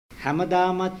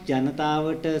හැමදාමත්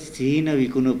ජනතාවට සීන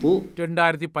විකුණපු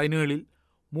 2017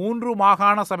 3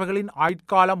 மாகாண சபைகளின்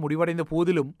ஆயுட்காலம் முடிவடைந்த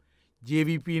போதிலும்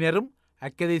ஜேவிபியினரும்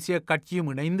ஐக்கிய தேசிய கட்சியும்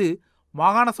இணைந்து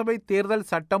மாகாண சபை தேர்தல்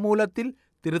சட்டமூலத்தில்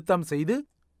திருத்தம் செய்து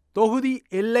தொகுதி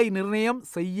எல்லை நிர்ணயம்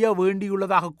செய்ய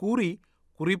வேண்டியுள்ளதாக கூறி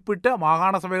குறிப்பிட்ட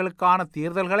மாகாண சபைகளுக்கான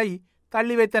தேர்தல்களை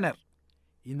தள்ளி வைத்தனர்.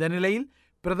 இந்த நிலையில்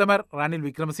பிரதமர் ரணில்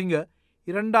விக்ரமசிங்க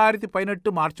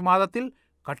 2018 மார்ச் மாதத்தில்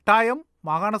கட்டாயம்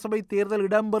மாகாண சபை தேர்தல்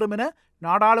இடம்பெறும் என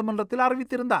நாடாளுமன்றத்தில்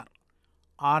அறிவித்திருந்தார்.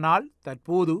 ஆனால்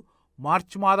தற்போது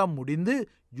மார்ச் மாதம் முடிந்து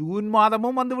ஜூன்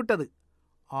மாதமும் வந்துவிட்டது.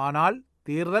 ஆனால்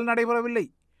தேர்தல் நடைபெறவில்லை.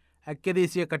 ஐக்கிய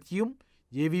தேசிய கட்சியும்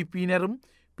ஜேவிபியினரும்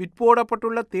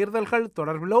பிற்போடப்பட்டுள்ள தேர்தல்கள்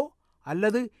தொடர்பிலோ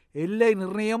அல்லது எல்லை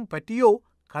நிர்ணயம் பற்றியோ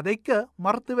கதைக்க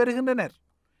மறுத்து வருகின்றனர்.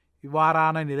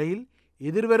 இவ்வாறான நிலையில்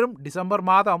எதிர்வரும் டிசம்பர்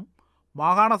மாதம்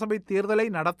மாகாண சபை தேர்தலை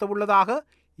நடத்தவுள்ளதாக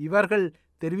இவர்கள்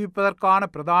தெரிவிப்பதற்கான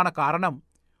பிரதான காரணம்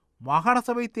மாகாண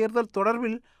சபை தேர்தல்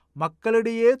தொடர்பில்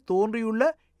மக்களிடையே தோன்றியுள்ள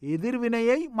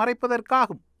எதிர்வினையை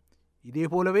மறைப்பதற்காகும்.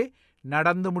 இதேபோலவே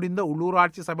நடந்து முடிந்த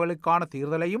உள்ளூராட்சி சபைகளுக்கான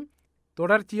தேர்தலையும்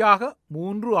தொடர்ச்சியாக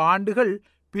 3 ஆண்டுகள்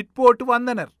பிற்போட்டு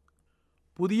வந்தனர்.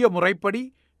 புதிய முறைப்படி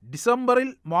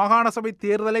டிசம்பரில் மாகாண சபை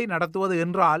தேர்தலை நடத்துவது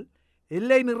என்றால்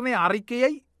எல்லை நிர்ணய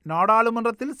அறிக்கையை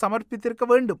நாடாளுமன்றத்தில் சமர்ப்பித்திருக்க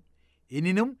வேண்டும்.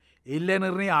 எனினும் எல்லை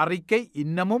நிர்ணய அறிக்கை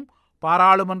இன்னமும்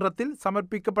பாராளுமன்றத்தில்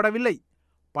சமர்ப்பிக்கப்படவில்லை.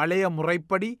 பழைய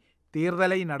முறைப்படி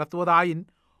தேர்தலை நடத்துவதாயின்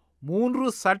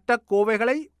 3 சட்ட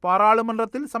கோவைகளை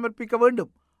பாராளுமன்றத்தில் சமர்ப்பிக்க வேண்டும்.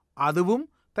 அதுவும்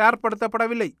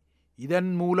தயார்படுத்தப்படவில்லை.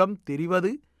 இதன் மூலம்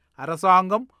தெரிவது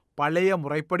அரசாங்கம் பழைய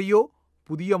முறைப்படியோ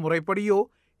புதிய முறைப்படியோ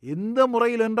எந்த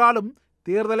முறையில் என்றாலும்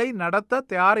தேர்தலை நடத்த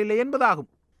தயாரில்லை என்பதாகும்.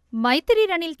 மைத்திரி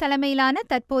ரணில் தலைமையிலான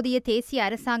தற்போதைய தேசிய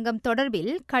அரசாங்கம்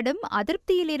தொடர்பில் கடும்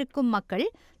அதிருப்தியில் இருக்கும் மக்கள்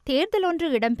தேர்தல் ஒன்று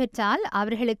இடம்பெற்றால்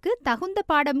அவர்களுக்கு தகுந்த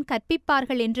பாடம்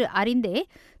கற்பிப்பார்கள் என்று அறிந்தே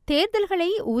தேர்தல்களை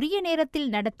உரிய நேரத்தில்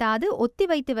நடத்தாது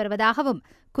ஒத்திவைத்து வருவதாகவும்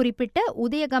குறிப்பிட்ட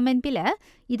உதயகமன்பில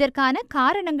இதற்கான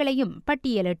காரணங்களையும்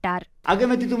பட்டியலிட்டார்.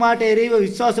 අගමැතිතුමාට එරෙහිව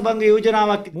විශ්වාසභංග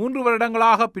යෝජනාවක් 3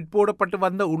 வருடங்களாக பிற்போடப்பட்டு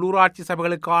வந்த உள்ளூராட்சி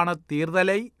சபைகளுக்கான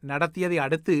தேர்தலை நடத்தியதை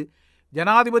அடுத்து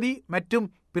ஜனாதிபதி மற்றும்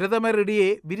பிரதமரிடையே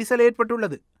விரிசல்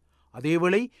ஏற்பட்டுள்ளது.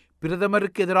 அதேவேளை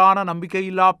பிரதமருக்கு எதிரான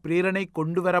நம்பிக்கையில்லா பிரேரணை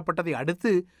கொண்டு வரப்பட்டதை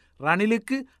அடுத்து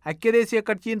ரணிலுக்கு ஐக்கிய தேசிய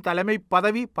கட்சியின் தலைமை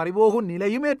பதவி பறிபோகும்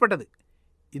நிலையும் ஏற்பட்டது.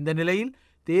 இந்த நிலையில்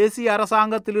தேசிய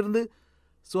அரசாங்கத்திலிருந்து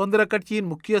சுதந்திர கட்சியின்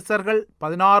முக்கியஸ்தர்கள்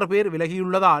 16 பேர்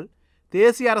விலகியுள்ளதால்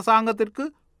தேசிய அரசாங்கத்திற்கு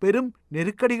பெரும்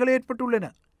நெருக்கடிகள் ஏற்பட்டுள்ளன.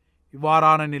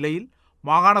 இவ்வாறான நிலையில்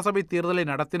மாகாண சபை தேர்தலை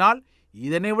நடத்தினால்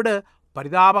இதனைவிட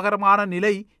பரிதாபகரமான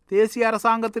நிலை தேசிய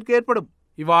அரசாங்கத்திற்கு ஏற்படும்.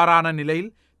 இவ்வாறான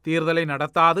நிலையில் தேர்தலை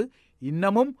நடத்தாது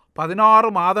இன்னமும் 16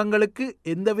 மாதங்களுக்கு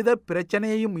எந்தவித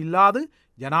பிரச்சனையையும் இல்லாது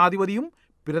ஜனாதிபதியும்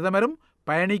பிரதமரும்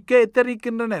பயணிக்க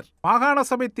எத்தனிக்கின்றனர். மாகாண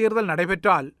சபை தேர்தல்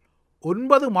நடைபெற்றால்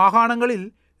 9 மாகாணங்களில்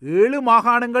 7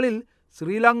 மாகாணங்களில்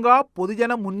ஸ்ரீலங்கா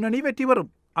பொதுஜன முன்னணி வெற்றி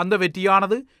பெறும். அந்த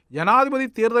வெற்றியானது ஜனாதிபதி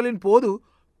தேர்தலின் போது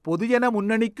பொதுஜன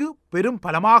முன்னணிக்கு பெரும்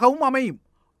பலமாகவும் அமையும்.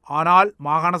 ஆனால்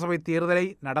மாகாண சபை தேர்தலை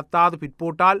நடத்தாது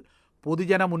பிற்போட்டால்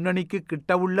பொதுஜன முன்னணிக்கு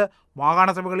கிட்டவுள்ள மாகாண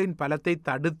சபைகளின் பலத்தை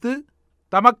தடுத்து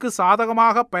தமக்கு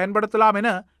சாதகமாக பயன்படுத்தலாம் என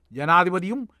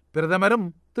ஜனாதிபதியும் பிரதமரும்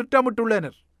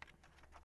திட்டமிட்டுள்ளனர்.